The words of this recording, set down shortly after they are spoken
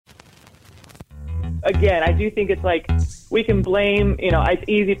again, I do think it's like we can blame, it's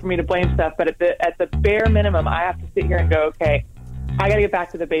easy for me to blame stuff, but at the bare minimum, I have to sit here and go, okay, I got to get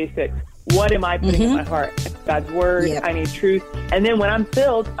back to the basics. What am I putting in my heart? God's word. Yep. I need truth. And then when I'm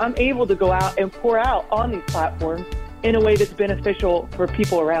filled, I'm able to go out and pour out on these platforms in a way that's beneficial for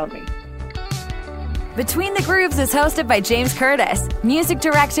people around me. Between the Grooves is hosted by James Curtis, music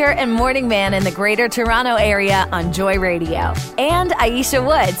director and morning man in the Greater Toronto Area on Joy Radio, and Aisha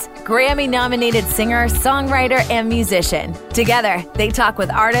Woods, Grammy-nominated singer, songwriter, and musician. Together, they talk with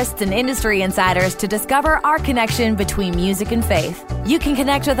artists and industry insiders to discover our connection between music and faith. You can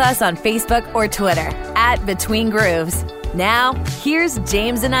connect with us on Facebook or Twitter at Between Grooves. Now, here's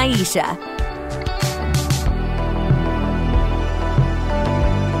James and Aisha.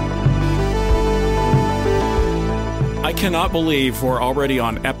 I cannot believe we're already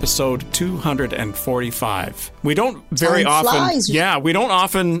on episode 245. We don't very often, we don't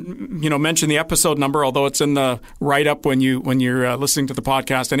often, mention the episode number, although it's in the write-up when you're listening to the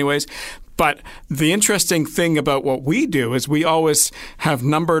podcast, anyways. But the interesting thing about what we do is we always have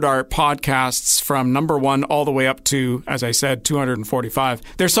numbered our podcasts from number 1 all the way up to, as I said, 245.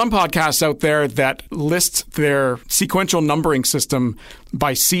 There's some podcasts out there that list their sequential numbering system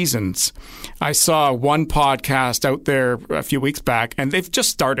by seasons. I saw one podcast out there a few weeks back, and they've just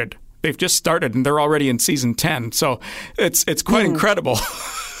started. And they're already in season 10. So it's quite incredible.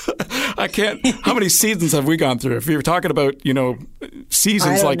 I can't. How many seasons have we gone through? If you're talking about,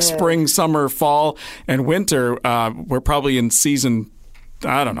 seasons like spring, summer, fall, and winter, we're probably in season,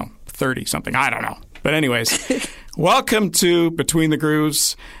 30 something. I don't know. But anyways, welcome to Between the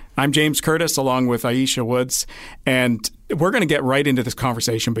Grooves. I'm James Curtis along with Aisha Woods, and we're going to get right into this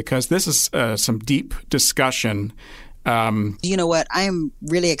conversation because this is some deep discussion. You know what? I am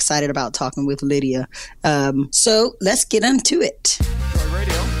really excited about talking with Lydia. So let's get into it.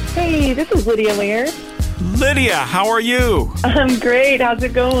 Hey, this is Lydia Laird. Lydia, how are you? I'm great. How's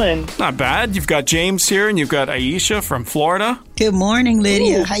it going? Not bad. You've got James here and you've got Aisha from Florida. Good morning,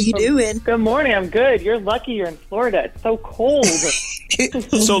 Lydia. How you doing? Good morning. I'm good. You're lucky you're in Florida. It's so cold.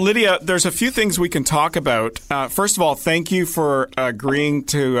 So, Lydia, there's a few things we can talk about. First of all, thank you for agreeing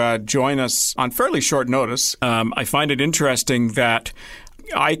to join us on fairly short notice. I find it interesting that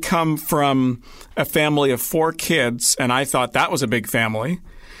I come from a family of 4 kids, and I thought that was a big family.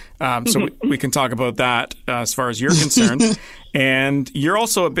 So we can talk about that as far as you're concerned. And you're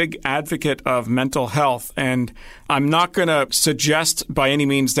also a big advocate of mental health. And I'm not going to suggest by any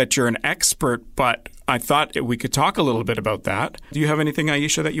means that you're an expert, but I thought we could talk a little bit about that. Do you have anything,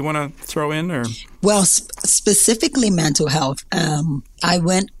 Aisha, that you want to throw in? Or Well, specifically mental health. I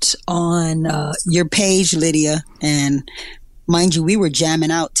went on your page, Lydia, and mind you, we were jamming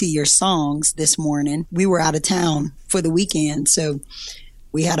out to your songs this morning. We were out of town for the weekend, so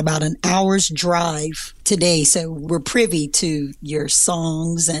we had about an hour's drive today, so we're privy to your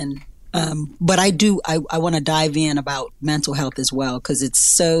songs. And but I want to dive in about mental health as well because it's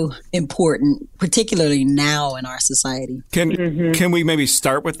so important, particularly now in our society. Can we maybe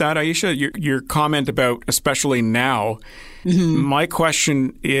start with that, Aisha? Your comment about especially now. My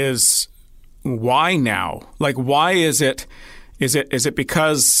question is, why now? Like, why is it? Is it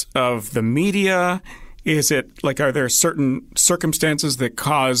because of the media? Is it like, are there certain circumstances that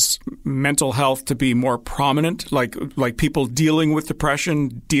cause mental health to be more prominent? Like people dealing with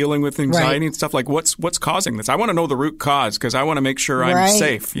depression, dealing with anxiety and stuff? Like what's causing this? I want to know the root cause because I want to make sure I'm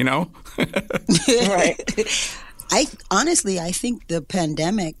safe, Right. I think the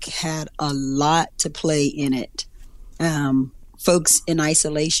pandemic had a lot to play in it. Folks in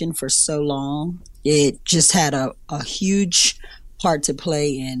isolation for so long, it just had a huge part to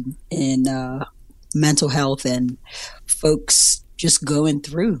play in mental health and folks just going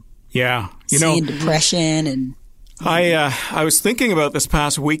through. Yeah. Seeing depression and... I was thinking about this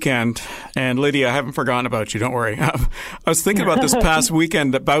past weekend, and Lydia, I haven't forgotten about you, don't worry. I was thinking about this past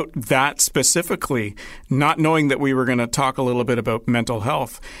weekend about that specifically, not knowing that we were going to talk a little bit about mental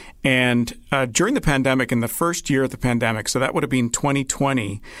health. And during the pandemic, in the first year of the pandemic, so that would have been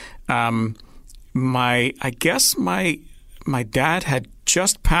 2020, my dad had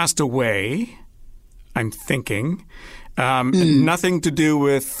just passed away, I'm thinking. Nothing to do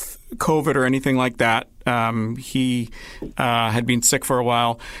with COVID or anything like that. He had been sick for a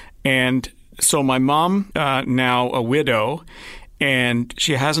while. And so my mom, now a widow, and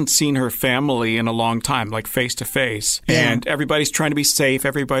she hasn't seen her family in a long time, like face to face. And everybody's trying to be safe.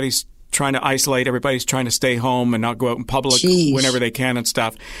 Everybody's trying to isolate. Everybody's trying to stay home and not go out in public whenever they can and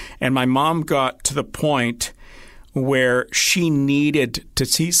stuff. And my mom got to the point where she needed to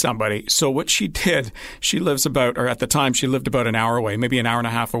see somebody. So what she did, she lives about, or at the time she lived about an hour away, maybe an hour and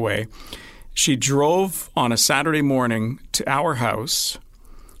a half away. She drove on a Saturday morning to our house,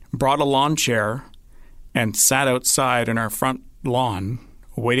 brought a lawn chair, and sat outside in our front lawn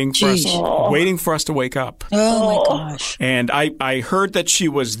waiting for us to wake up. Oh, my gosh. And I heard that she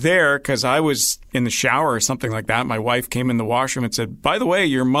was there because I was in the shower or something like that. My wife came in the washroom and said, by the way,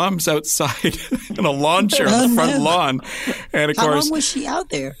 your mom's outside in a lawn chair on the front lawn. And of How course, long was she out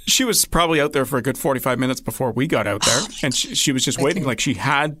there? She was probably out there for a good 45 minutes before we got out there. And she was just waiting. Like, she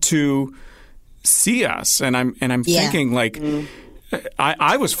had to see us. And I'm thinking, like,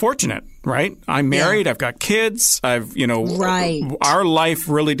 I was fortunate, right? I'm married. I've got kids. Our life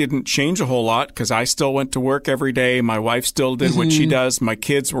really didn't change a whole lot because I still went to work every day. My wife still did what she does. My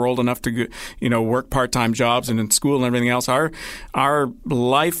kids were old enough to, work part-time jobs and in school and everything else. Our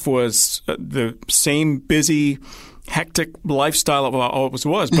life was the same busy, hectic lifestyle it always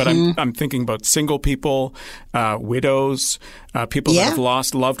was. But I'm thinking about single people, widows, people that have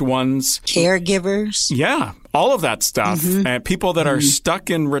lost loved ones, caregivers. Yeah, all of that stuff. And people that are stuck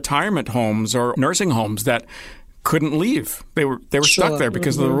in retirement homes or nursing homes that couldn't leave. They were stuck there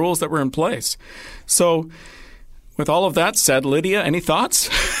because of the rules that were in place. So, with all of that said, Lydia, any thoughts?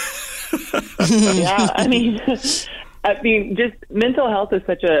 Yeah, I mean, just mental health is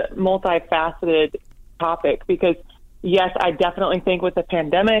such a multifaceted topic because, yes, I definitely think with the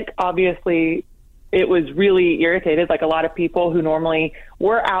pandemic, obviously, it was really irritated. Like, a lot of people who normally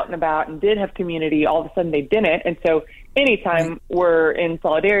were out and about and did have community, all of a sudden they didn't. And so anytime we're in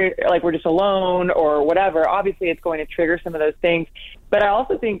solidarity, like we're just alone or whatever, obviously it's going to trigger some of those things. But I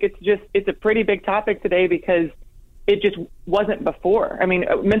also think it's a pretty big topic today because it just wasn't before. I mean,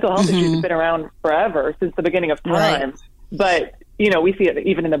 mental health issues have been around forever, since the beginning of time. Right. But we see it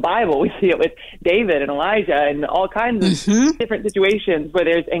even in the Bible. We see it with David and Elijah and all kinds of different situations where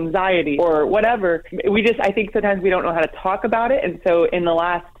there's anxiety or whatever. I think sometimes we don't know how to talk about it. And so in the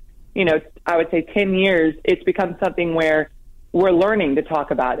last, I would say 10 years, it's become something where we're learning to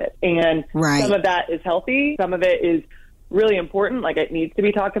talk about it. And some of that is healthy. Some of it is really important. Like, it needs to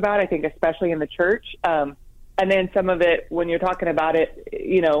be talked about, I think, especially in the church. And then some of it, when you're talking about it,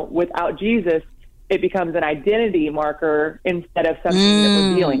 without Jesus, it becomes an identity marker instead of something that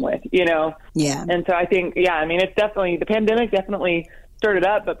we're dealing with, Yeah. And so I think, it's definitely, the pandemic definitely stirred it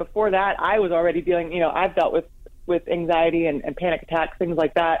up. But before that, I was already dealing, I've dealt with anxiety and panic attacks, things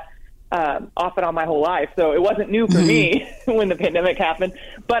like that, off and on my whole life. So it wasn't new for me when the pandemic happened.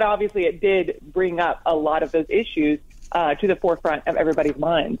 But obviously it did bring up a lot of those issues to the forefront of everybody's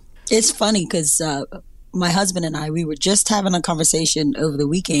mind. It's funny because my husband and I, we were just having a conversation over the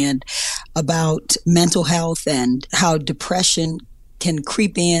weekend about mental health and how depression can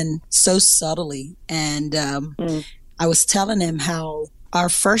creep in so subtly. And I was telling him how our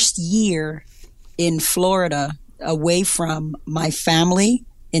first year in Florida, away from my family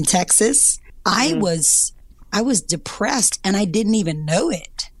in Texas, I was depressed and I didn't even know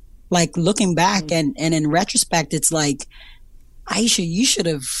it. Like, looking back and in retrospect, it's like, Aisha, you should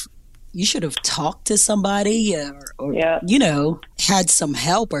have talked to somebody or had some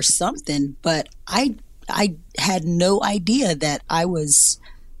help or something. But I had no idea that I was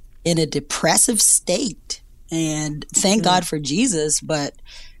in a depressive state. And thank God for Jesus. But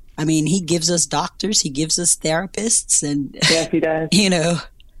I mean, he gives us doctors, he gives us therapists, and yes, he does.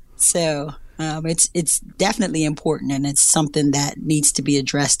 So it's definitely important, and it's something that needs to be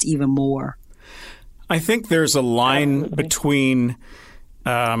addressed even more. I think there's a line between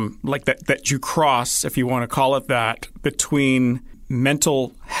like that you cross, if you want to call it that, between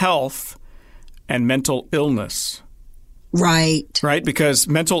mental health and mental illness. Right. Because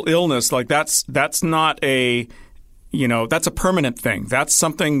mental illness, like that's not that's a permanent thing. That's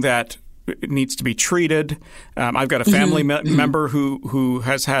something that needs to be treated. I've got a family member who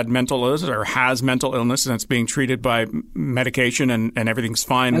has had mental illness or has mental illness, and it's being treated by medication, and everything's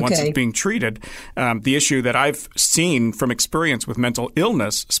fine once it's being treated. The issue that I've seen from experience with mental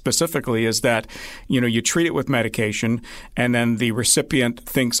illness specifically is that, you treat it with medication, and then the recipient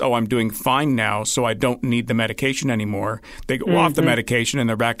thinks, oh, I'm doing fine now, so I don't need the medication anymore. They go off the medication, and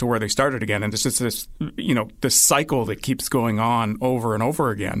they're back to where they started again. And this is this cycle that keeps going on over and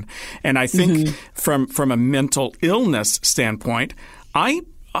over again. And I think from a mental illness standpoint, I'm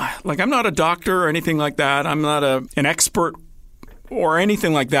not a doctor or anything like that. I'm not an expert or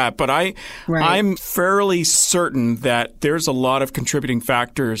anything like that. But I'm fairly certain that there's a lot of contributing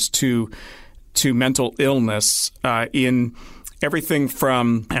factors to mental illness in everything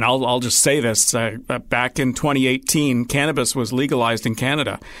from, and I'll just say this, back in 2018, cannabis was legalized in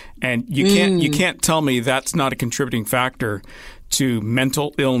Canada, and you can't tell me that's not a contributing factor to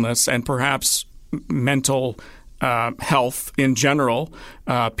mental illness and perhaps mental health in general,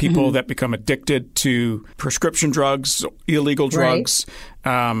 people that become addicted to prescription drugs, illegal drugs,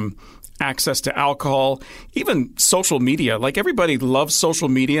 access to alcohol, even social media. Like, everybody loves social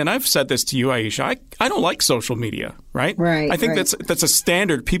media, and I've said this to you, Aisha. I don't like social media, right? Right. I think that's a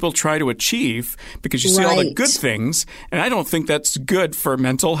standard people try to achieve because you see all the good things, and I don't think that's good for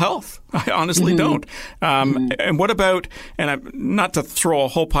mental health. I honestly don't. And what about, and I'm not to throw a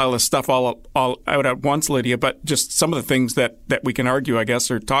whole pile of stuff all out at once, Lydia, but just some of the things that we can argue, I guess,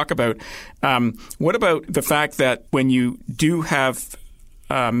 or talk about. What about the fact that when you do have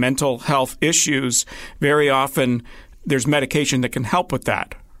mental health issues, very often there's medication that can help with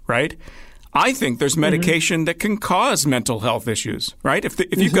that, right? I think there's medication that can cause mental health issues, right? If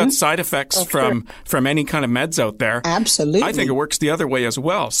you've got side effects from any kind of meds out there, absolutely, I think it works the other way as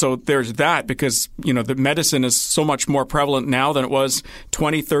well. So there's that, because, the medicine is so much more prevalent now than it was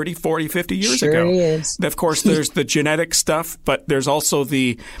 20, 30, 40, 50 years ago. Is. Of course, there's the genetic stuff, but there's also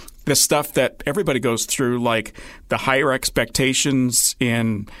the stuff that everybody goes through, like the higher expectations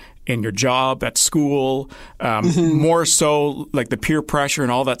in your job, at school, more so like the peer pressure and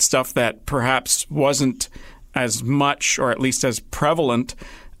all that stuff that perhaps wasn't as much, or at least as prevalent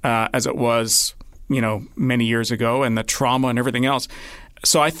as it was, many years ago, and the trauma and everything else.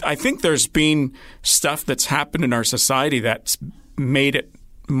 So I think there's been stuff that's happened in our society that's made it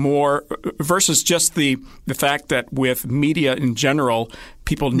more, versus just the fact that with media in general,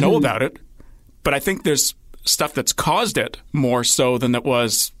 people know about it. But I think there's stuff that's caused it more so than it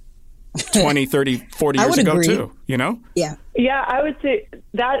was 20, 30, 40 years ago too, Yeah. Yeah, I would say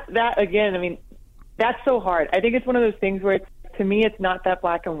that again, I mean, that's so hard. I think it's one of those things where to me, it's not that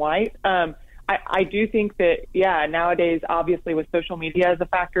black and white. I do think that, nowadays, obviously with social media as a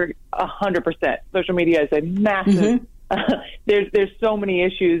factor, 100%. Social media is a massive there's so many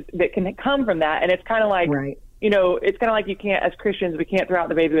issues that can come from that. And it's kind of like, it's kind of like you can't, as Christians, we can't throw out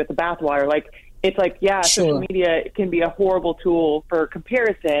the baby with the bathwater. Like, it's like, social media can be a horrible tool for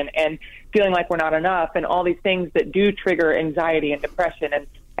comparison and feeling like we're not enough and all these things that do trigger anxiety and depression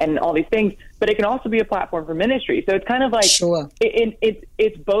and all these things. But it can also be a platform for ministry. So it's kind of like,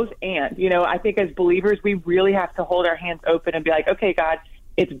 it's both and. I think as believers, we really have to hold our hands open and be like, okay, God,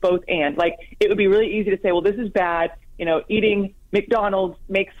 it's both and. Like, it would be really easy to say, well, this is bad. Eating McDonald's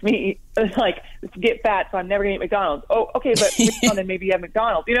makes me get fat, so I'm never going to eat McDonald's. Oh, okay, but then maybe you have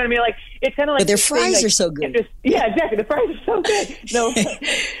McDonald's. You know what I mean? Like, it's kind of like, but their fries are so good. Exactly. The fries are so good. No,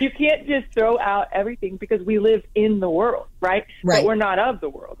 you can't just throw out everything, because we live in the world, right? But we're not of the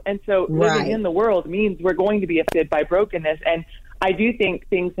world. And so living in the world means we're going to be affected by brokenness. And I do think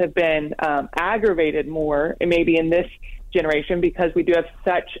things have been aggravated more, maybe in this generation, because we do have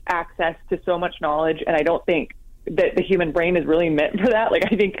such access to so much knowledge. And I don't think that the human brain is really meant for that. Like,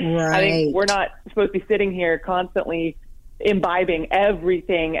 I think we're not supposed to be sitting here constantly imbibing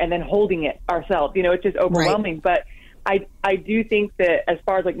everything and then holding it ourselves. It's just overwhelming. But I do think that as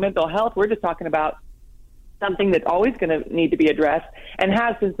far as like mental health, we're just talking about something that's always going to need to be addressed and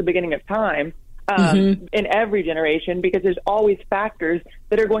has since the beginning of time in every generation, because there's always factors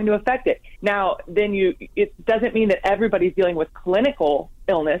that are going to affect it. Now, then it doesn't mean that everybody's dealing with clinical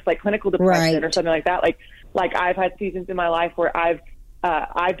illness, like clinical depression or something like that. Like I've had seasons in my life where I've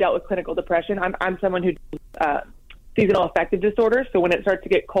dealt with clinical depression. I'm someone who seasonal affective disorder. So when it starts to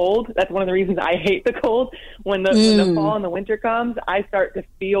get cold, that's one of the reasons I hate the cold. When the fall and the winter comes, I start to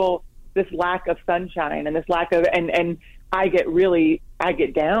feel this lack of sunshine and this lack of and I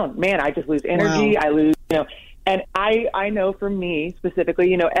get down. Man, I just lose energy. Wow. I lose, and I know for me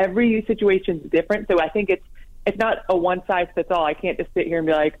specifically, every situation's different. So I think it's not a one size fits all. I can't just sit here and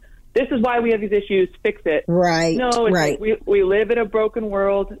be like, this is why we have these issues, fix it. Right. No, it's like we live in a broken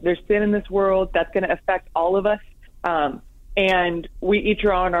world. There's sin in this world that's going to affect all of us. And we each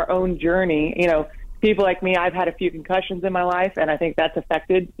are on our own journey. People like me, I've had a few concussions in my life, and I think that's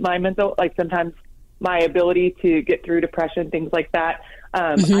affected my mental, like sometimes my ability to get through depression, things like that.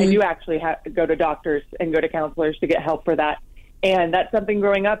 I do actually have to go to doctors and go to counselors to get help for that. And that's something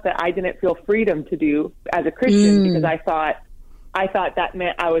growing up that I didn't feel freedom to do as a Christian, because I thought that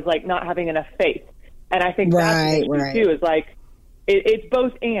meant I was like not having enough faith. And I think that's the issue too, is like, it's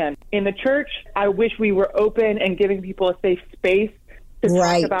both and. In the church, I wish we were open and giving people a safe space to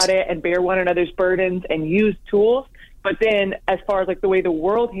talk about it and bear one another's burdens and use tools. But then as far as like the way the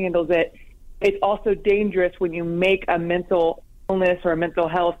world handles it, it's also dangerous when you make a mental illness or a mental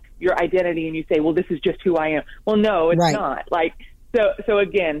health your identity and you say, well, this is just who I am. Well, no, it's not. Like, so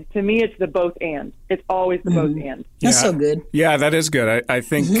again, to me, it's the both and. It's always the both and. That's so good. Yeah, that is good. I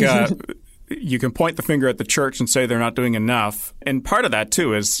think, you can point the finger at the church and say they're not doing enough. And part of that,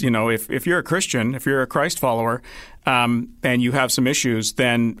 too, is, if you're a Christian, if you're a Christ follower, and you have some issues,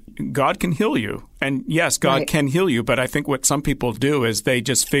 then God can heal you. And yes, God can heal you. But I think what some people do is they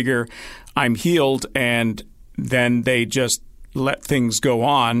just figure I'm healed, and then they just let things go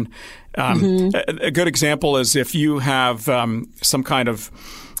on. A good example is if you have some kind of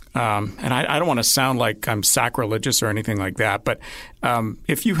and I don't want to sound like I'm sacrilegious or anything like that, but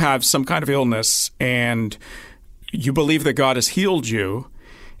if you have some kind of illness and you believe that God has healed you,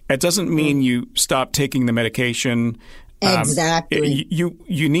 it doesn't mean you stop taking the medication. Exactly.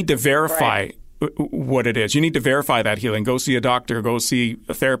 You need to verify what it is. You need to verify that healing. Go see a doctor, go see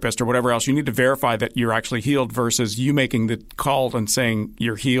a therapist or whatever else. You need to verify that you're actually healed versus you making the call and saying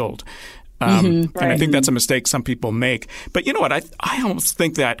you're healed. And I think that's a mistake some people make. But you know what? I almost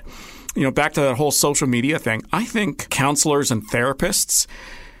think that, back to that whole social media thing, I think counselors and therapists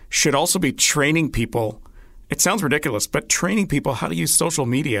should also be training people. It sounds ridiculous, but training people how to use social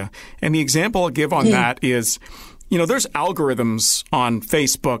media. And the example I'll give on that is, there's algorithms on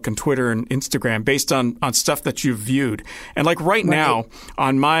Facebook and Twitter and Instagram based on stuff that you've viewed. And like right now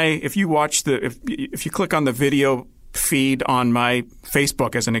on if you watch if you click on the video feed on my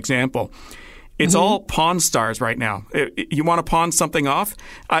Facebook as an example, it's all Pawn Stars right now. You want to pawn something off?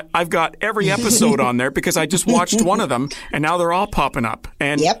 I've got every episode on there because I just watched one of them, and now they're all popping up.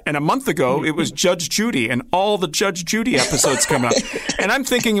 And a month ago, it was Judge Judy, and all the Judge Judy episodes coming up. And I'm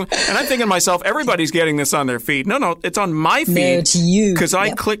thinking to myself, everybody's getting this on their feed. No, it's on my feed. No, it's you. Because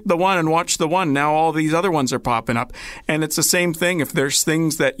I clicked the one and watched the one. Now all these other ones are popping up. And it's the same thing. If there's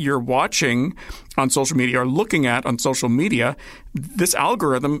things that you're watching on social media or looking at on social media, this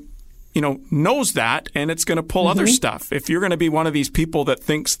algorithm knows that, and it's going to pull other stuff. If you're going to be one of these people that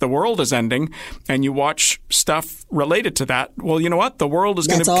thinks the world is ending and you watch stuff related to that, well, you know what? The world is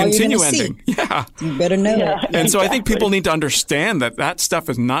going to continue ending. Yeah. You better know it. And so I think people need to understand that stuff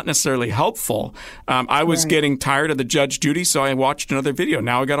is not necessarily helpful. I was getting tired of the Judge Judy, so I watched another video.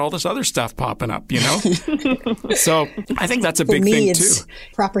 Now I got all this other stuff popping up, So I think that's a big thing, too.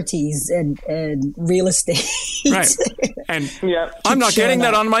 Properties and real estate. Right. And I'm not getting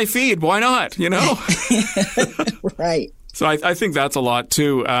that on my feed. Why not? Right. So I think that's a lot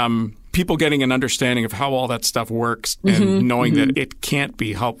too. People getting an understanding of how all that stuff works and knowing that it can't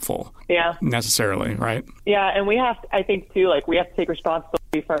be helpful necessarily, right? Yeah, and I think too, we have to take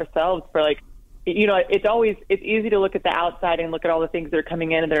responsibility for ourselves for it's easy to look at the outside and look at all the things that are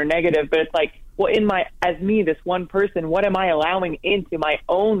coming in and that are negative, but it's as this one person, what am I allowing into my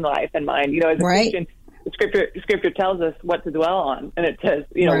own life and mind? As a Christian, Scripture tells us what to dwell on, and it says,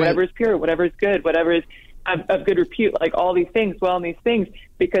 whatever is pure, whatever is good, whatever is of good repute, all these things, dwell on these things,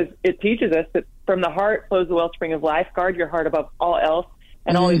 because it teaches us that from the heart flows the wellspring of life. Guard your heart above all else,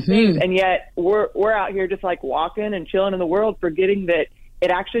 and all these things. And yet we're out here just walking and chilling in the world, forgetting that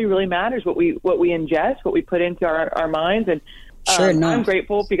it actually really matters what we ingest, what we put into our minds. And I'm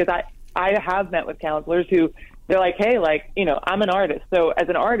grateful because I have met with counselors who they're like, hey, I'm an artist, so as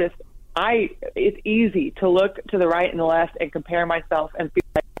an artist, it's easy to look to the right and the left and compare myself and feel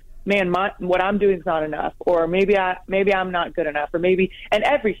like, man, what I'm doing is not enough, or maybe I'm not good enough, or maybe, and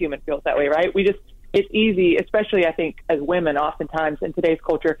every human feels that way, right? It's easy, especially I think as women, oftentimes in today's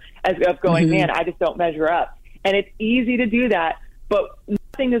culture, of going, man, I just don't measure up, and it's easy to do that. But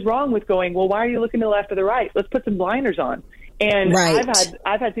nothing is wrong with going, well, why are you looking to the left or the right? Let's put some blinders on. And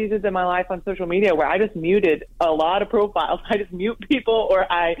I've had seasons in my life on social media where I just muted a lot of profiles. I just mute people,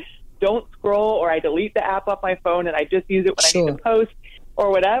 or I don't scroll, or I delete the app off my phone and I just use it when I need to post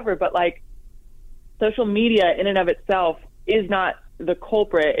or whatever. But social media in and of itself is not the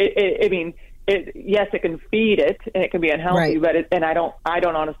culprit. Yes, it can feed it and it can be unhealthy, but I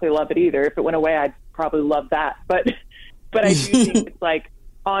don't honestly love it either. If it went away, I'd probably love that. But I do think it's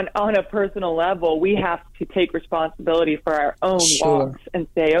on a personal level, we have to take responsibility for our own walks and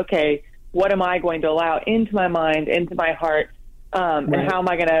say, okay, what am I going to allow into my mind, into my heart? And how am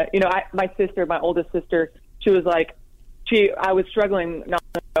I going to, my oldest sister, she was I was struggling not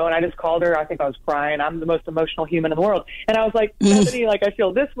to know, and I just called her. I think I was crying. I'm the most emotional human in the world. And I was like, Bethany, I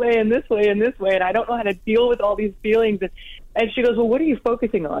feel this way and this way and this way, and I don't know how to deal with all these feelings. And she goes, well, what are you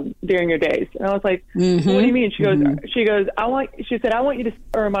focusing on during your days? And I was like, what do you mean? She goes, I want you to set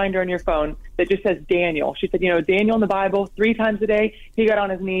a reminder on your phone that just says Daniel. She said, Daniel in the Bible, 3 times a day, he got on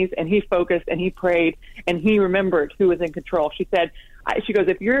his knees and he focused and he prayed and he remembered who was in control. She said, she goes,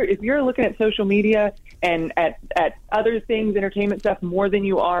 if you're looking at social media and at other things, entertainment stuff, more than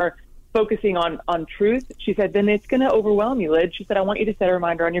you are focusing on truth, she said, then it's going to overwhelm you, Lid. She said, I want you to set a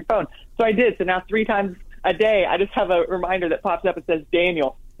reminder on your phone. So I did. So now 3 times a day, I just have a reminder that pops up and says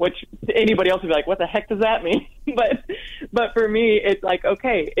Daniel. which to anybody else would be like, what the heck does that mean? But for me, it's like,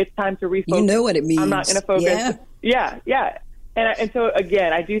 okay, it's time to refocus. You know what it means. I'm not going to focus. Yeah. And so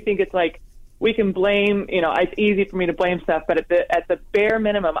again, I do think it's like, we can blame, it's easy for me to blame stuff, but at the bare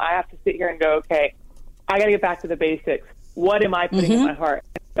minimum, I have to sit here and go, okay, I got to get back to the basics. What am I putting in my heart?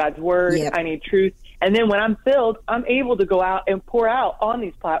 God's word. Yep. I need truth. And then when I'm filled, I'm able to go out and pour out on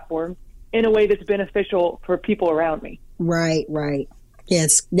these platforms in a way that's beneficial for people around me. Right.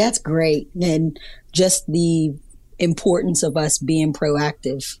 Yes, that's great. And just the importance of us being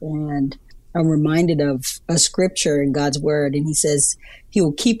proactive. And I'm reminded of a scripture in God's word, and he says he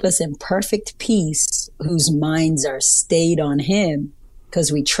will keep us in perfect peace whose minds are stayed on him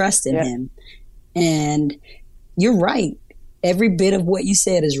because we trust in him. And you're right. Every bit of what you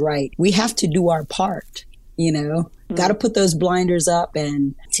said is right. We have to do our part, got to put those blinders up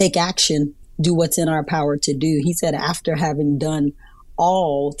and take action, do what's in our power to do. He said, after having done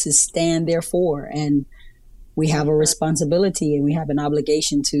all, to stand therefore. And we have a responsibility and we have an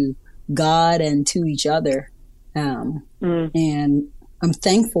obligation to God and to each other. And I'm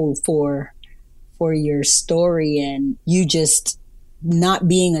thankful for your story and you just not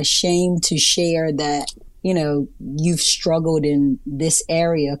being ashamed to share that, you've struggled in this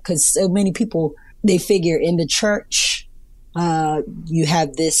area, because so many people, they figure in the church, you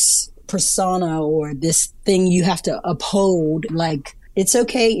have this persona or this thing you have to uphold. Like, it's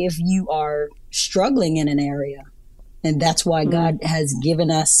okay if you are struggling in an area. And that's why God has given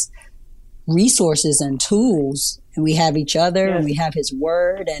us resources and tools, and we have each other and we have his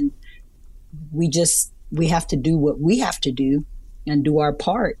word, and we have to do what we have to do and do our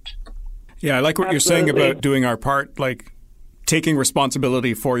part. Yeah, I like what you're saying about doing our part, like taking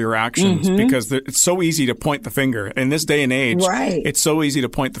responsibility for your actions, because it's so easy to point the finger in this day and age. Right. It's so easy to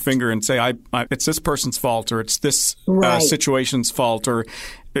point the finger and say, it's this person's fault, or it's this situation's fault, or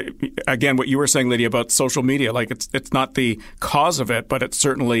again, what you were saying, Lydia, about social media, like it's not the cause of it, but it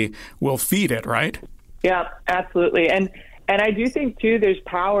certainly will feed it, right? Yeah, absolutely. And I do think too, there's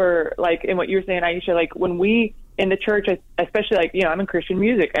power, like in what you were saying, Aisha, like when we in the church, especially like, I'm in Christian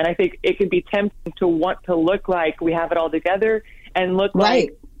music, and I think it can be tempting to want to look like we have it all together and look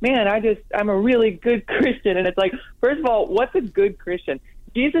like, man, I'm a really good Christian. And it's like, first of all, what's a good Christian?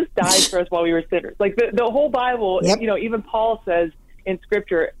 Jesus died for us while we were sinners. Like the whole Bible, even Paul says in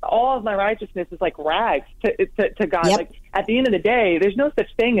scripture, all of my righteousness is like rags to God. Like at the end of the day, there's no such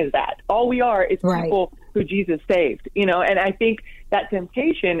thing as that. All we are is people who Jesus saved, and I think that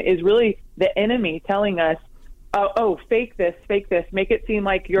temptation is really the enemy telling us, oh, fake this, make it seem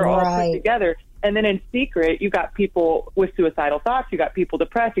like you're all put together. And then in secret, you got people with suicidal thoughts, you got people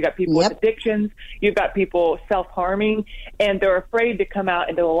depressed, you got people with addictions, you've got people self-harming, and they're afraid to come out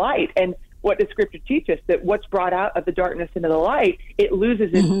into the light. And what does scripture teach us? That what's brought out of the darkness into the light, it loses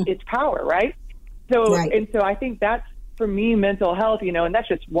its power, right? So, and so I think that's, for me, mental health, and that's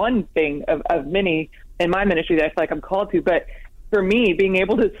just one thing of many in my ministry that I feel like I'm called to. But for me, being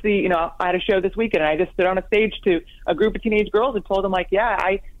able to see, I had a show this weekend, and I just stood on a stage to a group of teenage girls and told them, like,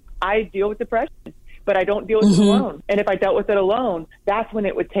 I deal with depression, but I don't deal with it alone. And if I dealt with it alone, that's when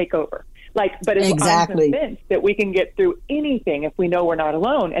it would take over. Like, but I'm convinced that we can get through anything if we know we're not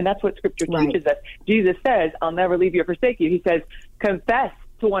alone. And that's what scripture teaches us. Jesus says, I'll never leave you or forsake you. He says, confess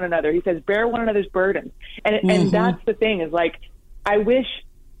to one another. He says, bear one another's burdens. And that's the thing, is like, I wish,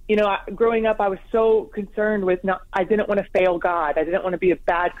 growing up, I was so concerned with I didn't want to fail God. I didn't want to be a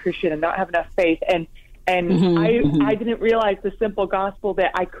bad Christian and not have enough faith. And I didn't realize the simple gospel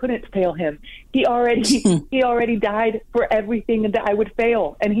that I couldn't fail him. He already died for everything that I would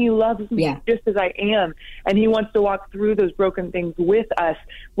fail. And he loves me just as I am. And he wants to walk through those broken things with us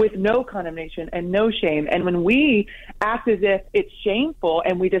with no condemnation and no shame. And when we act as if it's shameful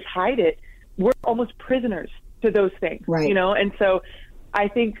and we just hide it, we're almost prisoners to those things, And so I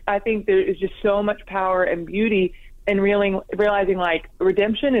think there is just so much power and beauty in realizing like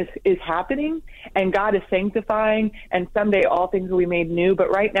redemption is happening and God is sanctifying, and someday all things will be made new. But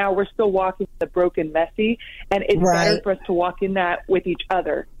right now we're still walking the broken, messy, and it's better for us to walk in that with each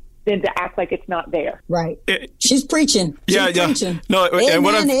other than to act like it's not there. Right. She's preaching. She's preaching. No, amen, and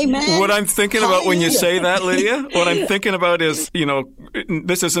what I'm thinking about when you say that, Lydia, what I'm thinking about is,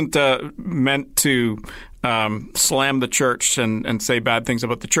 this isn't meant to slam the church and say bad things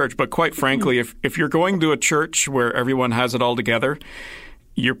about the church. But quite frankly, if you're going to a church where everyone has it all together,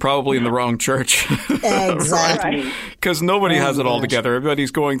 you're probably in the wrong church. Exactly. Because nobody has it all together. Everybody's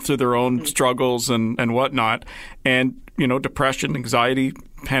going through their own struggles and whatnot. And, depression, anxiety,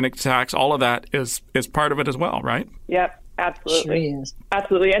 panic attacks, all of that is part of it as well, right? Yep. Absolutely. Sure is.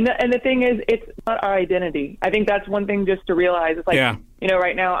 Absolutely. And the thing is, it's not our identity. I think that's one thing just to realize. It's like,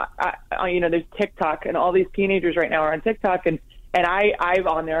 right now, there's TikTok, and all these teenagers right now are on TikTok, and I've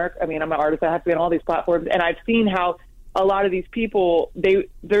on there. I mean, I'm an artist. I have to be on all these platforms, and I've seen how a lot of these people,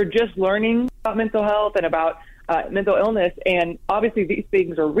 they're just learning about mental health and about mental illness, and obviously these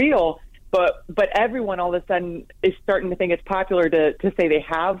things are real. But everyone all of a sudden is starting to think it's popular to say they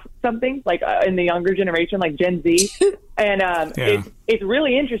have something, like in the younger generation, like Gen Z. And it's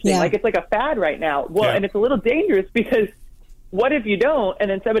really interesting. Like, it's like a fad right now. Well, and it's a little dangerous, because what if you don't,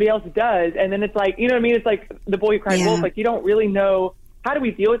 and then somebody else does? And then it's like, you know what I mean? It's like the boy who cried wolf. Like, you don't really know, how do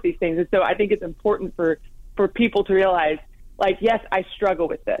we deal with these things? And so I think it's important for people to realize, like, yes, I struggle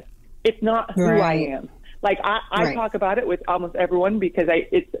with this. It's not who I am. Like, I talk about it with almost everyone, because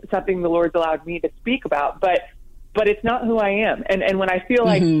it's something the Lord's allowed me to speak about, but it's not who I am. And when I feel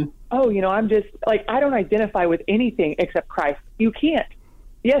like, I'm just like, I don't identify with anything except Christ. You can't.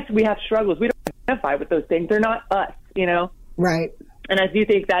 Yes, we have struggles. We don't identify with those things. They're not us, Right. And I do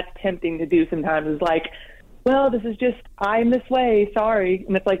think that's tempting to do sometimes, is like, well, this is just, I'm this way. Sorry.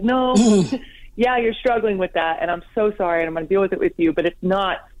 And it's like, no, yeah, you're struggling with that. And I'm so sorry. And I'm going to deal with it with you, but it's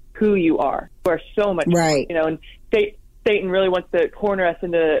not who you are. You are so much more, and Satan really wants to corner us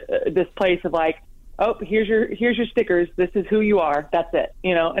into this place of like, oh, here's your stickers. This is who you are. That's it.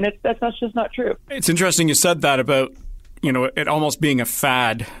 And that's just not true. It's interesting you said that about, it almost being a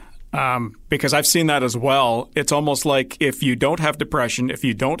fad, because I've seen that as well. It's almost like if you don't have depression, if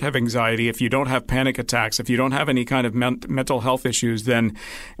you don't have anxiety, if you don't have panic attacks, if you don't have any kind of mental health issues, then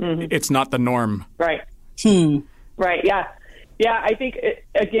it's not the norm. Right. Right. Yeah. Yeah, I think,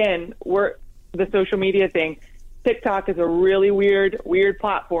 again, the social media thing. TikTok is a really weird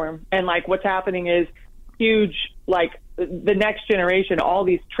platform. And, like, what's happening is huge, like, the next generation, all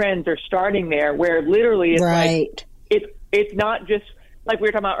these trends are starting there, where literally it's like, it's not just, like we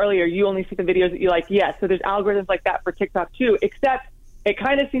were talking about earlier, you only see the videos that you like. Yes, so there's algorithms like that for TikTok, too, except it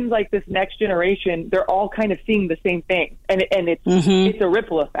kind of seems like this next generation, they're all kind of seeing the same thing. And it's a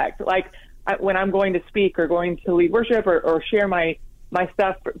ripple effect. Like, when I'm going to speak or going to lead worship or share my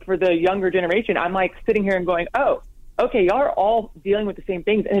stuff for the younger generation, I'm like sitting here and going, oh, okay, y'all are all dealing with the same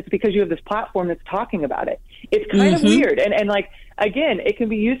things. And it's because you have this platform that's talking about it. It's kind of weird. And like, again, it can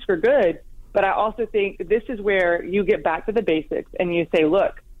be used for good. But I also think this is where you get back to the basics and you say,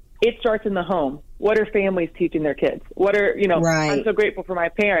 look, it starts in the home. What are families teaching their kids? What are, I'm so grateful for my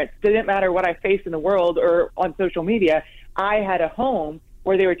parents. It didn't matter what I faced in the world or on social media. I had a home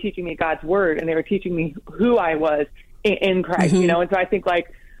where they were teaching me God's word, and they were teaching me who I was in Christ, And so I think,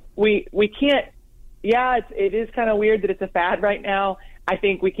 like, we can't, it is kind of weird that it's a fad right now. I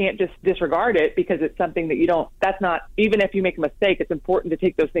think we can't just disregard it because it's something that that's not, even if you make a mistake, it's important to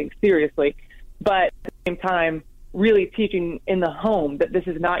take those things seriously. But at the same time, really teaching in the home that this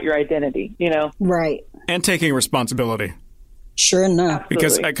is not your identity, Right. And taking responsibility. Sure enough.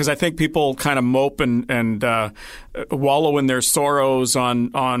 Because I think people kind of mope and wallow in their sorrows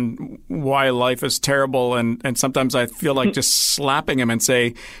on why life is terrible. And sometimes I feel like just slapping them and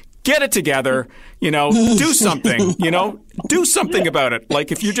say, get it together, do something, do something about it.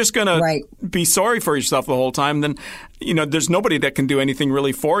 Like, if you're just going to be sorry for yourself the whole time, then, there's nobody that can do anything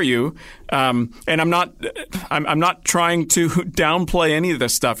really for you. And I'm not trying to downplay any of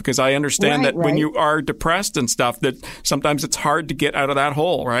this stuff, because I understand that when you are depressed and stuff, that sometimes it's hard to get out of that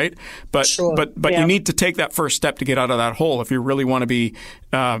hole, right? But you need to take that first step to get out of that hole if you really want to be,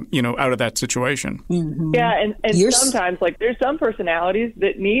 out of that situation. Mm-hmm. Yeah, and sometimes, like, there's some personalities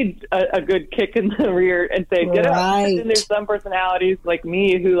that need a good kick in the rear and say, get up. And then there's some personalities like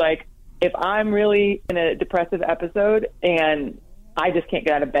me who, like, if I'm really in a depressive episode and I just can't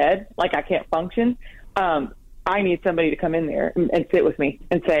get out of bed, like I can't function, I need somebody to come in there and sit with me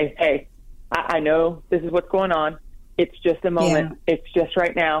and say, hey, I know this is what's going on. It's just a moment. Yeah. It's just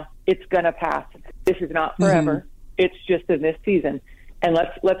right now. It's going to pass. This is not forever. It's just in this season. And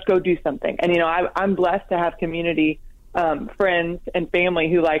let's go do something. And, I'm blessed to have community, friends and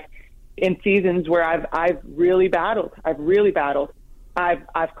family who, like, in seasons where I've really battled.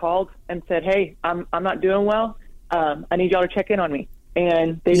 I've called and said, hey, I'm not doing well. I need y'all to check in on me.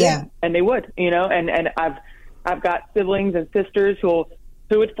 And they did, and they would, and I've got siblings and sisters who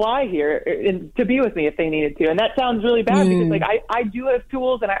would fly here to be with me if they needed to. And that sounds really bad because, like, I do have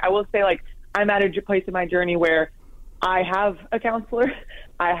tools, and I will say, like, I'm at a place in my journey where I have a counselor,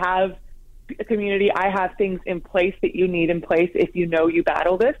 I have a community, I have things in place that you need in place if you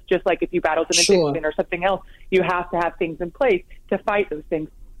battle this. Just like if you battle an addiction or something else, you have to have things in place to fight those things.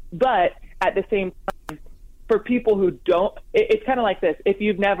 But at the same time, for people who don't, it's kind of like this. If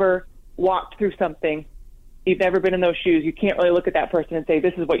you've never walked through something, You've never been in those shoes. You can't really look at that person and say,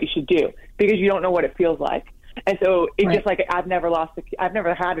 this is what you should do, because you don't know what it feels like. And so it's just like, I've never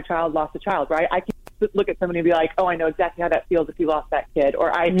had a child, lost a child, right? I can't look at somebody and be like, oh, I know exactly how that feels if you lost that kid,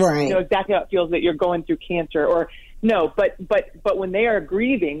 or I know exactly how it feels that you're going through cancer, or no, but when they are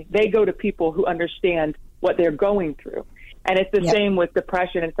grieving, they go to people who understand what they're going through. And it's the same with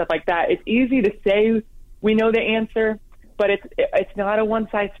depression and stuff like that. It's easy to say we know the answer, but it's not a one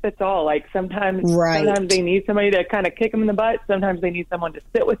size fits all. Like sometimes they need somebody to kind of kick them in the butt. Sometimes they need someone to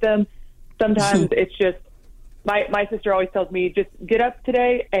sit with them. Sometimes it's just, my sister always tells me, just get up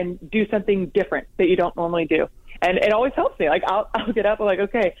today and do something different that you don't normally do. And it always helps me. Like I'll get up, I'm like,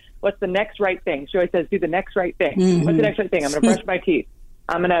 okay, what's the next right thing? She always says, do the next right thing. What's the next right thing? I'm going to brush my teeth.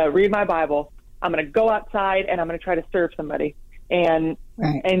 I'm going to read my Bible. I'm going to go outside and I'm going to try to serve somebody. And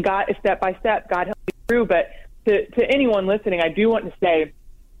God, step by step, God helped me through. But to anyone listening, I do want to say,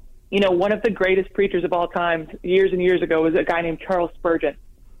 one of the greatest preachers of all time years and years ago was a guy named Charles Spurgeon.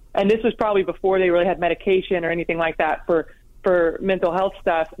 And this was probably before they really had medication or anything like that for mental health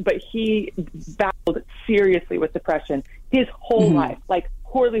stuff. But he battled seriously with depression his whole life, like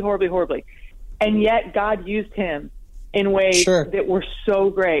horribly. And yet God used him in ways that were so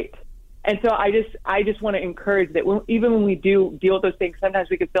great. And so I just want to encourage that even when we do deal with those things, sometimes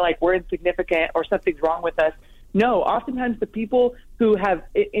we can feel like we're insignificant or something's wrong with us. No, oftentimes the people who have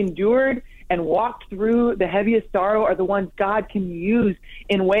endured and walked through the heaviest sorrow are the ones God can use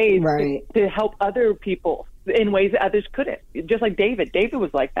in ways to help other people in ways that others couldn't. Just like David. David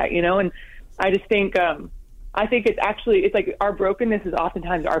was like that, And I just think, I think it's like our brokenness is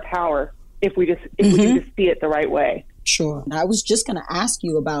oftentimes our power if we can just see it the right way. Sure. I was just going to ask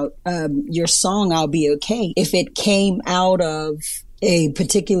you about your song, I'll Be Okay. If it came out of a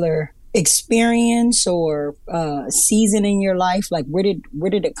particular experience or season in your life, like where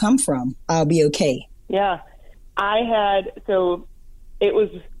did it come from? I'll Be Okay. Yeah. So it was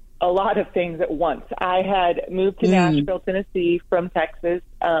a lot of things at once. I had moved to Nashville, Tennessee from Texas,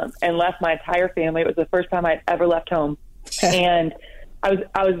 and left my entire family. It was the first time I'd ever left home. And I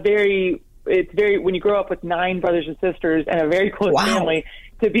was it's very, when you grow up with 9 brothers and sisters and a very close family,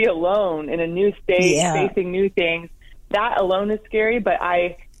 to be alone in a new state, facing new things, that alone is scary. But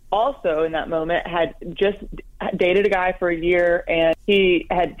I also, in that moment, had just dated a guy for a year, and he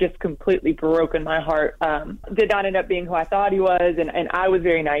had just completely broken my heart. Did not end up being who I thought he was, and I was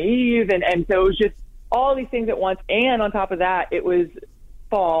very naive, and so it was just all these things at once. And on top of that, it was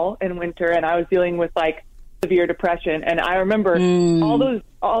fall and winter, and I was dealing with like severe depression. And I remember all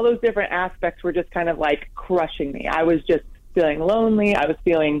those different aspects were just kind of like crushing me. I was just feeling lonely. I was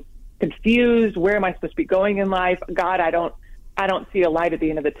feeling confused. Where am I supposed to be going in life? God, I don't see a light at the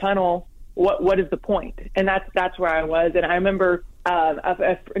end of the tunnel. What is the point? And that's where I was. And I remember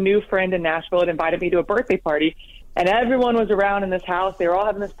a new friend in Nashville had invited me to a birthday party, and everyone was around in this house. They were all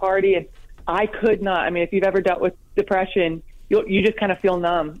having this party, and I could not. I mean, if you've ever dealt with depression, you just kind of feel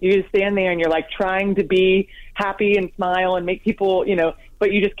numb. You just stand there and you're like trying to be happy and smile and make people,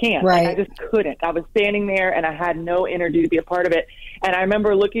 but you just can't. Right. Like, I just couldn't. I was standing there and I had no energy to be a part of it. And I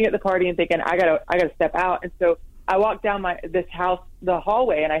remember looking at the party and thinking, I gotta step out. And so I walked down this house, the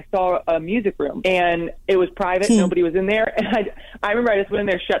hallway, and I saw a music room, and it was private. Nobody was in there. And I remember I just went in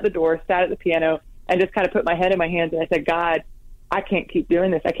there, shut the door, sat at the piano, and just kind of put my head in my hands. And I said, God, I can't keep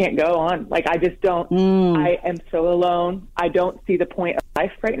doing this. I can't go on. Like, I just don't, I am so alone. I don't see the point of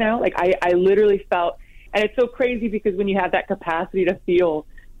life right now. Like I literally felt, and it's so crazy because when you have that capacity to feel,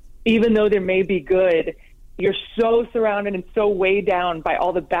 even though there may be good, you're so surrounded and so weighed down by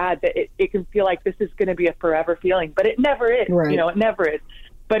all the bad that it can feel like this is going to be a forever feeling, but it never is. Right. It never is.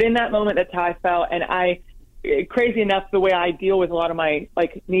 But in that moment, that's how I felt. And crazy enough, the way I deal with a lot of my,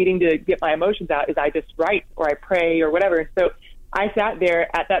 like, needing to get my emotions out is I just write or I pray or whatever. So I sat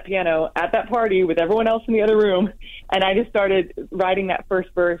there at that piano at that party with everyone else in the other room, and I just started writing that first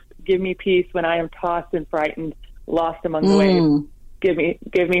verse, give me peace when I am tossed and frightened, lost among the waves. Give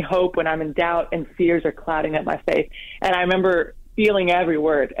me hope when I'm in doubt and fears are clouding up my faith. And I remember feeling every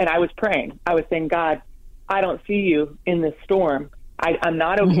word, and I was praying. I was saying, God, I don't see you in this storm. I'm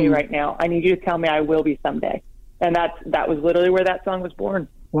not okay right now. I need you to tell me I will be someday. And that was literally where that song was born.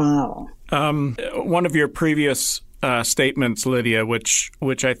 Wow. One of your previous statements, Lydia, which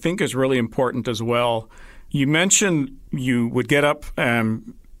I think is really important as well. You mentioned you would get up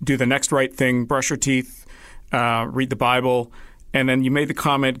and do the next right thing, brush your teeth, read the Bible, and then you made the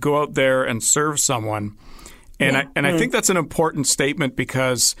comment, go out there and serve someone. And I think that's an important statement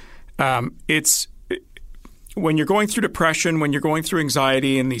because it's when you're going through depression, when you're going through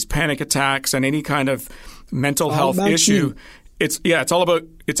anxiety and these panic attacks and any kind of mental health issue, it's all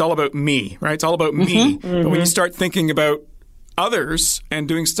about me, right? It's all about me. But when you start thinking about others and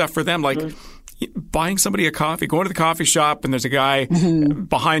doing stuff for them, like buying somebody a coffee, going to the coffee shop and there's a guy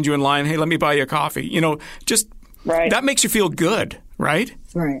behind you in line, hey, let me buy you a coffee. Just that makes you feel good, right?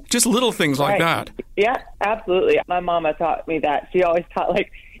 Right. Just little things like that. Yeah, absolutely. My mama taught me that. She always taught,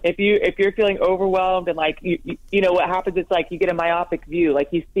 like, if you're feeling overwhelmed and like you know what happens, it's like you get a myopic view, like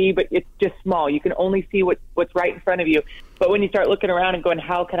you see, but it's just small. You can only see what's right in front of you. But when you start looking around and going,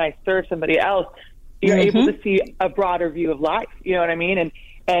 how can I serve somebody else? You're able to see a broader view of life. You know what I mean?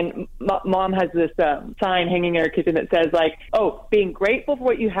 And mom has this sign hanging in her kitchen that says, like, oh, being grateful for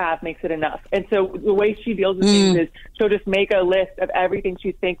what you have makes it enough. And so the way she deals with things is she'll just make a list of everything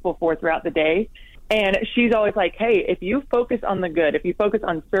she's thankful for throughout the day. And she's always like, hey, if you focus on the good, if you focus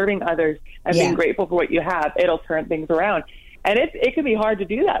on serving others and being grateful for what you have, it'll turn things around. And it can be hard to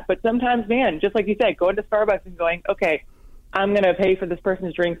do that. But sometimes, man, just like you said, going to Starbucks and going, okay, I'm going to pay for this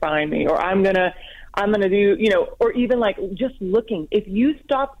person's drink behind me, or I'm going to do, or even like just looking. If you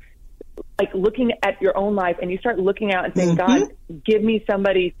stop like looking at your own life and you start looking out and saying, God, give me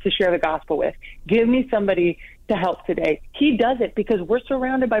somebody to share the gospel with. Give me somebody to help today. He does it because we're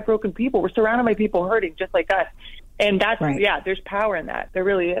surrounded by broken people. We're surrounded by people hurting just like us. And that's, there's power in that. There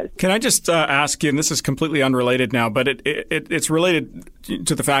really is. Can I just ask you, and this is completely unrelated now, but it's related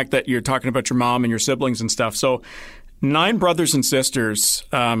to the fact that you're talking about your mom and your siblings and stuff. So 9 brothers and sisters.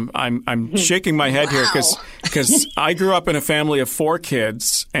 I'm shaking my head here because I grew up in a family of 4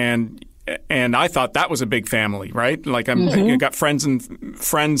 kids, and I thought that was a big family, right? Like I got friends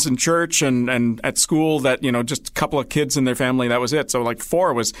in church and at school that just a couple of kids in their family, that was it. So like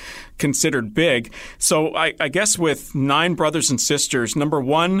 4 was considered big. So I guess with 9 brothers and sisters, number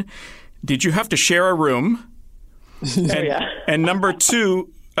 1, did you have to share a room? And number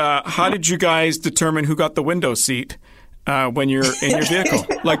 2, how did you guys determine who got the window seat when you're in your vehicle?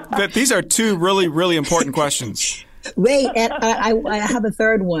 Like these are 2 really, really important questions. Wait, and I have a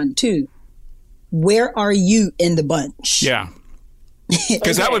third one too. Where are you in the bunch? Yeah.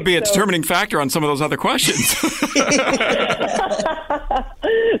 Because that would be a determining factor on some of those other questions.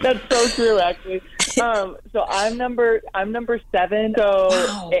 That's so true, actually. So I'm number 7. So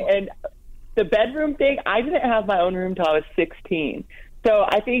and the bedroom thing, I didn't have my own room till I was 16. So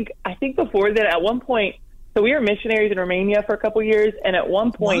I think before that, at one point, so we were missionaries in Romania for a couple years, and at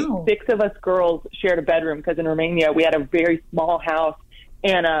one point, 6 of us girls shared a bedroom because in Romania we had a very small house,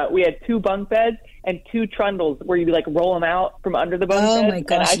 and we had 2 bunk beds and 2 trundles where you like roll them out from under the bunk bed. Oh my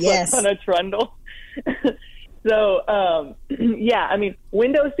gosh! And I slept on a trundle. So I mean,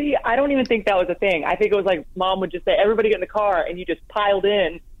 window seat, I don't even think that was a thing. I think it was like mom would just say, everybody get in the car, and you just piled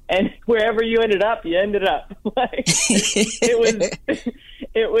in. And wherever you ended up, you ended up. Like, it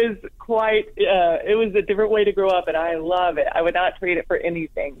was quite, it was a different way to grow up, and I love it. I would not trade it for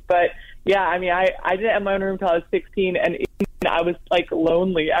anything. But yeah, I mean, I didn't have my own room until I was 16, and I was like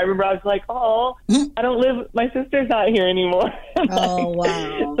lonely. I remember I was like, oh, I don't live, my sister's not here anymore. Oh,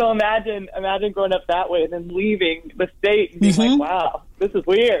 wow. So imagine growing up that way and then leaving the state and being like, wow, this is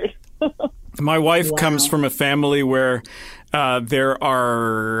weird. My wife comes from a family where there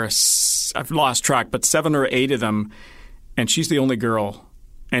are, I've lost track, but 7 or 8 of them, and she's the only girl,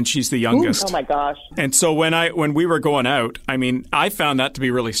 and she's the youngest. Oh my gosh! And so when we were going out, I mean, I found that to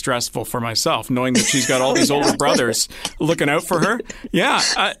be really stressful for myself, knowing that she's got all these older brothers looking out for her. Yeah,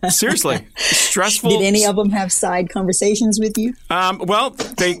 seriously, stressful. Did any of them have side conversations with you? Well,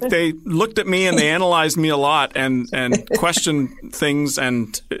 they looked at me and they analyzed me a lot and questioned things.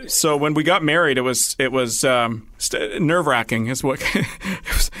 And so when we got married, it was nerve-wracking. Is what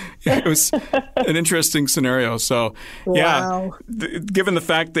it was an interesting scenario. So given the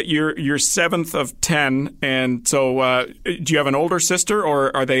fact that you're 7th of 10, and so do you have an older sister,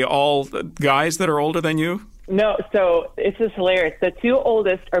 or are they all guys that are older than you? No, so it's just hilarious. The 2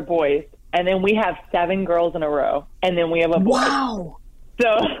 oldest are boys, and then we have 7 girls in a row, and then we have a boy. Wow.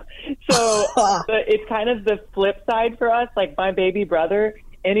 So it's kind of the flip side for us. Like my baby brother,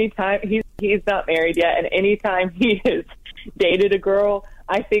 anytime he's not married yet, and anytime he has dated a girl,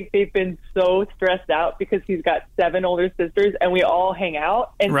 I think they've been so stressed out because he's got 7 older sisters, and we all hang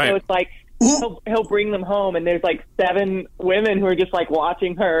out, and so it's like he'll bring them home, and there's like 7 women who are just like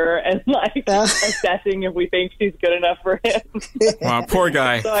watching her and like assessing if we think she's good enough for him. Wow, poor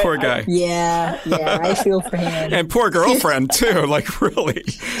guy. So poor guy. Yeah, I feel for him. And poor girlfriend too. Like really,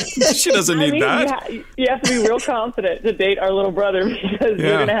 she doesn't need that. You have to be real confident to date our little brother because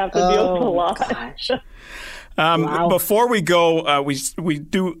you're going to have to deal with a lot. Gosh. Wow. Before we go, we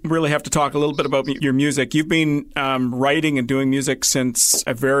do really have to talk a little bit about your music. You've been writing and doing music since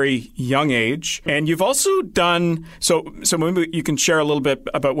a very young age, and you've also done so. Maybe you can share a little bit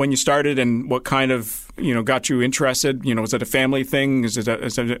about when you started and what kind of got you interested. Was it a family thing?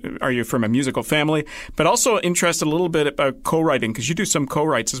 Are you from a musical family? But also interested a little bit about co-writing, because you do some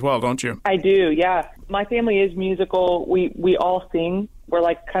co-writes as well, don't you? I do, yeah. My family is musical. We all sing. We're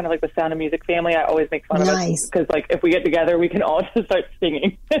like kind of like the Sound of Music family. I always make fun of us because like if we get together, we can all just start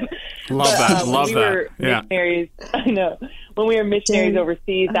singing. Love that. When we were missionaries, I know. When we were missionaries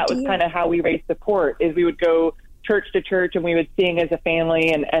overseas, that was kind of how we raised support. Is we would go church to church and we would sing as a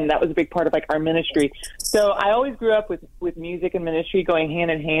family, and that was a big part of like our ministry. So I always grew up with music and ministry going hand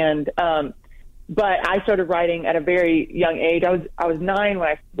in hand. But I started writing at a very young age. I was 9 when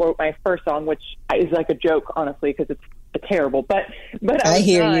I wrote my first song, which is like a joke, honestly, because it's terrible. But I was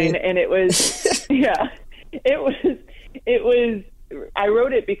 9, and it was it was. I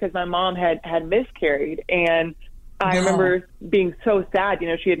wrote it because my mom had miscarried, and I remember being so sad.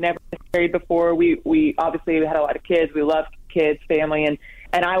 She had never miscarried before. We obviously had a lot of kids. We loved kids, family,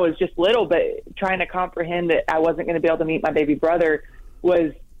 and I was just little, but trying to comprehend that I wasn't going to be able to meet my baby brother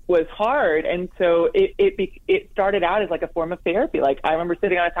was hard. And so it started out as like a form of therapy. Like I remember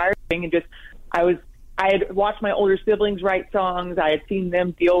sitting on a tire thing and I had watched my older siblings write songs. I had seen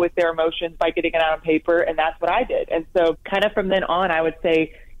them deal with their emotions by getting it out on paper, and that's what I did. And so kind of from then on, I would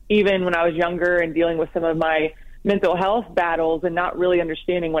say, even when I was younger and dealing with some of my mental health battles and not really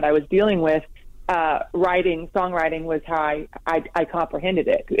understanding what I was dealing with, songwriting was how I comprehended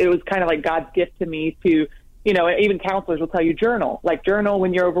it. It was kind of like God's gift to me to, even counselors will tell you journal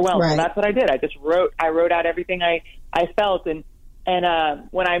when you're overwhelmed. Right. And that's what I did. I wrote out everything I felt. And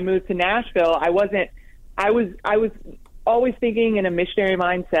when I moved to Nashville, I was always thinking in a missionary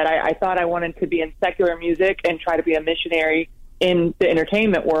mindset. I thought I wanted to be in secular music and try to be a missionary in the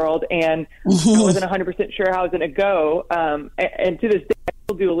entertainment world. And I wasn't 100% sure how I was going to go. And to this day, I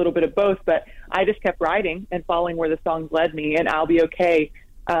still do a little bit of both, but I just kept writing and following where the songs led me. And I'll Be Okay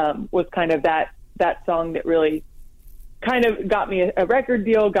was kind of that song that really kind of got me a record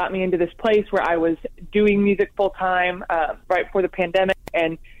deal, got me into this place where I was doing music full time right before the pandemic.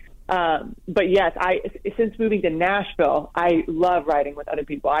 And but yes, since moving to Nashville, I love writing with other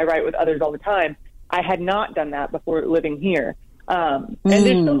people. I write with others all the time. I had not done that before living here. And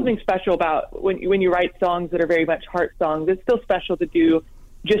there's something special about when you write songs that are very much heart songs. It's still special to do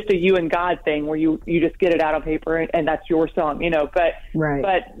just a you and God thing where you just get it out on paper and that's your song, but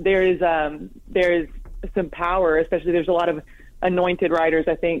there's some power, especially there's a lot of anointed writers,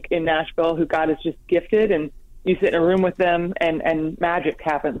 I think, in Nashville who God has just gifted, and you sit in a room with them and magic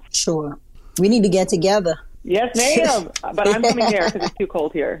happens. Sure. We need to get together. Yes, ma'am. But I'm coming here because it's too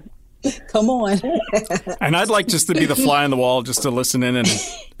cold here. Come on. And I'd like just to be the fly on the wall, just to listen in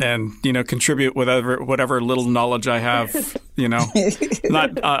and contribute whatever little knowledge I have.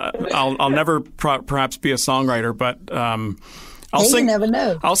 I'll never perhaps be a songwriter, but I'll sing. You never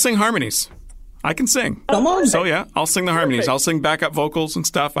know. I'll sing harmonies. I can sing. Come on. So yeah, I'll sing the harmonies. I'll sing backup vocals and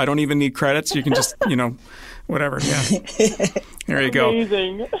stuff. I don't even need credits. You can just whatever. Yeah. There you go.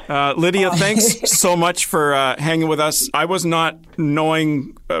 Amazing. Lydia, thanks so much for hanging with us. I was not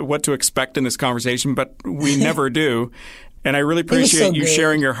knowing what to expect in this conversation, but we never do. And I really appreciate you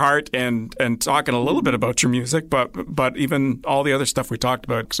sharing your heart and talking a little bit about your music, but even all the other stuff we talked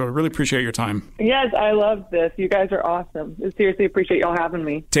about. So I really appreciate your time. Yes, I love this. You guys are awesome. I seriously appreciate y'all having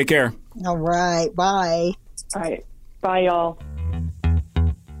me. Take care. All right. Bye. All right. Bye, y'all.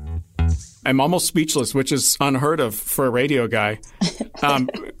 I'm almost speechless, which is unheard of for a radio guy.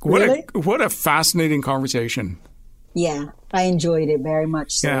 Really? What a fascinating conversation. Yeah, I enjoyed it very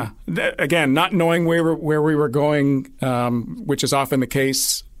much so. Yeah. Again, not knowing where we were going, which is often the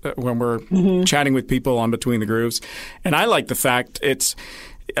case when we're chatting with people on Between the Grooves. And I like the fact it's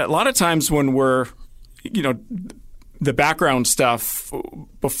a lot of times when we're, the background stuff,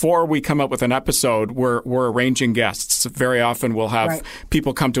 before we come up with an episode, we're arranging guests. Very often we'll have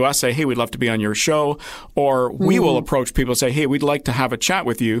people come to us, say, hey, we'd love to be on your show. Or we will approach people and say, hey, we'd like to have a chat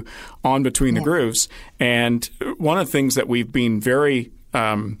with you on Between the Grooves. And one of the things that we've been very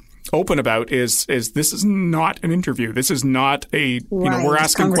open about is this is not an interview. This is not we're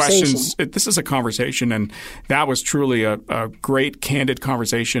asking questions. This is a conversation, and that was truly a great, candid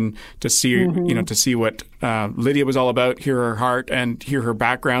conversation to see, to see what Lydia was all about, hear her heart, and hear her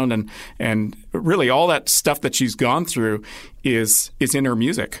background, and really all that stuff that she's gone through is in her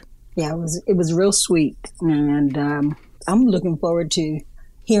music. Yeah, it was real sweet, and I'm looking forward to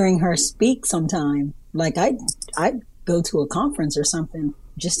hearing her speak sometime. Like I'd go to a conference or something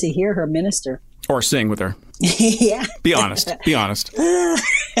just to hear her minister. Or sing with her. Yeah. Be honest. Be honest.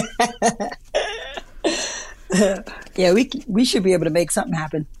 Yeah, we should be able to make something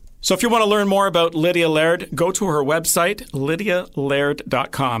happen. So if you want to learn more about Lydia Laird, go to her website,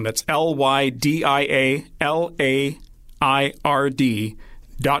 lydialaird.com. That's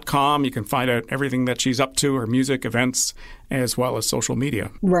LYDIALAIRD.com. You can find out everything that she's up to, her music, events, as well as social media.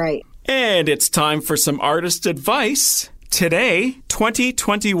 Right. And it's time for some artist advice. Today,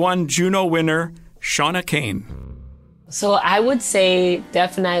 2021 Juno winner, Shauna Cain. So I would say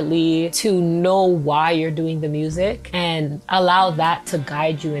definitely to know why you're doing the music and allow that to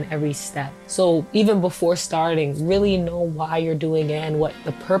guide you in every step. So even before starting, really know why you're doing it and what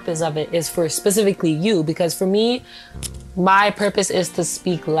the purpose of it is for specifically you. Because for me, my purpose is to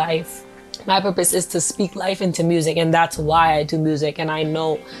speak life. My purpose is to speak life into music, and that's why I do music, and I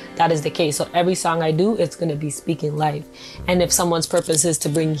know that is the case. So every song I do, it's going to be speaking life. And if someone's purpose is to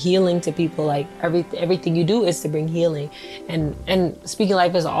bring healing to people, like everything you do is to bring healing, and speaking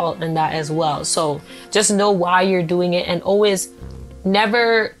life is all in that as well. So just know why you're doing it, and always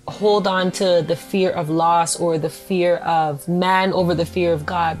never hold on to the fear of loss or the fear of man over the fear of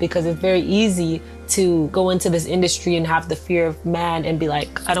God, because it's very easy to go into this industry and have the fear of man and be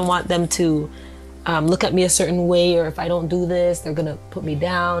like, I don't want them to look at me a certain way, or if I don't do this, they're gonna put me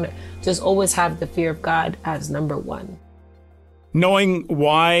down. Just always have the fear of God as number one. Knowing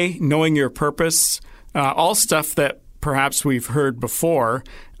why, knowing your purpose, all stuff that perhaps we've heard before.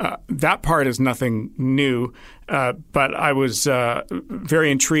 That part is nothing new, but I was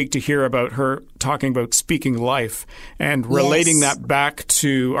very intrigued to hear about her talking about speaking life and relating that back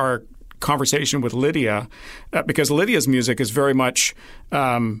to our conversation with Lydia, because Lydia's music is very much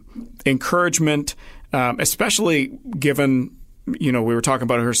encouragement, especially given, we were talking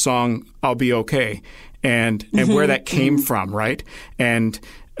about her song, I'll Be Okay, and where that came from, right? And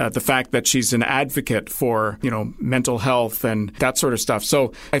the fact that she's an advocate for, mental health and that sort of stuff.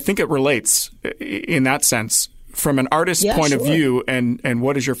 So I think it relates in that sense from an artist's point of view. And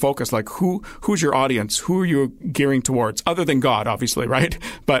what is your focus? Like who's your audience? Who are you gearing towards? Other than God, obviously, right?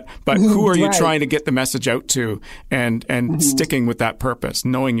 But who are you trying to get the message out to and sticking with that purpose,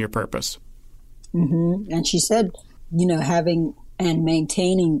 knowing your purpose? Mm-hmm. And she said, having and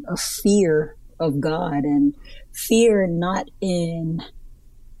maintaining a fear of God, and fear not in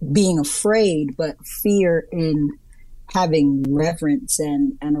being afraid, but fear in having reverence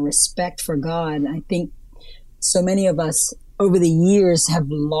and a respect for God. I think so many of us over the years have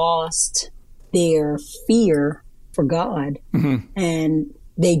lost their fear for God, and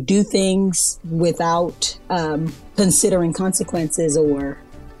they do things without considering consequences or,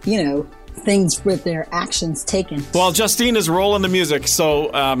 things with their actions taken. Well, Justine is rolling the music,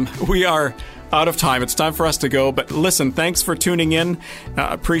 so we are out of time. It's time for us to go. But listen, thanks for tuning in.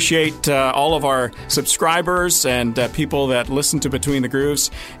 Appreciate all of our subscribers and people that listen to Between the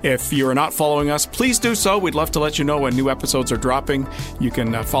Grooves. If you are not following us, please do so. We'd love to let you know when new episodes are dropping. You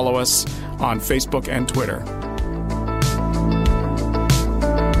can follow us on Facebook and Twitter.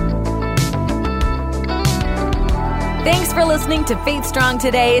 Thanks for listening to Faith Strong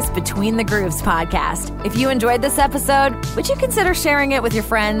Today's Between the Grooves podcast. If you enjoyed this episode, would you consider sharing it with your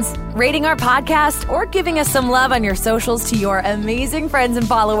friends, rating our podcast, or giving us some love on your socials to your amazing friends and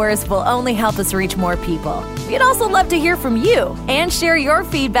followers will only help us reach more people. We'd also love to hear from you and share your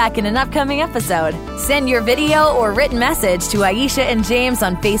feedback in an upcoming episode. Send your video or written message to Aisha and James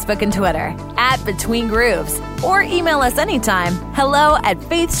on Facebook and Twitter @Between Grooves, or email us anytime,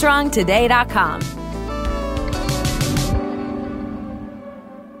 hello@faithstrongtoday.com.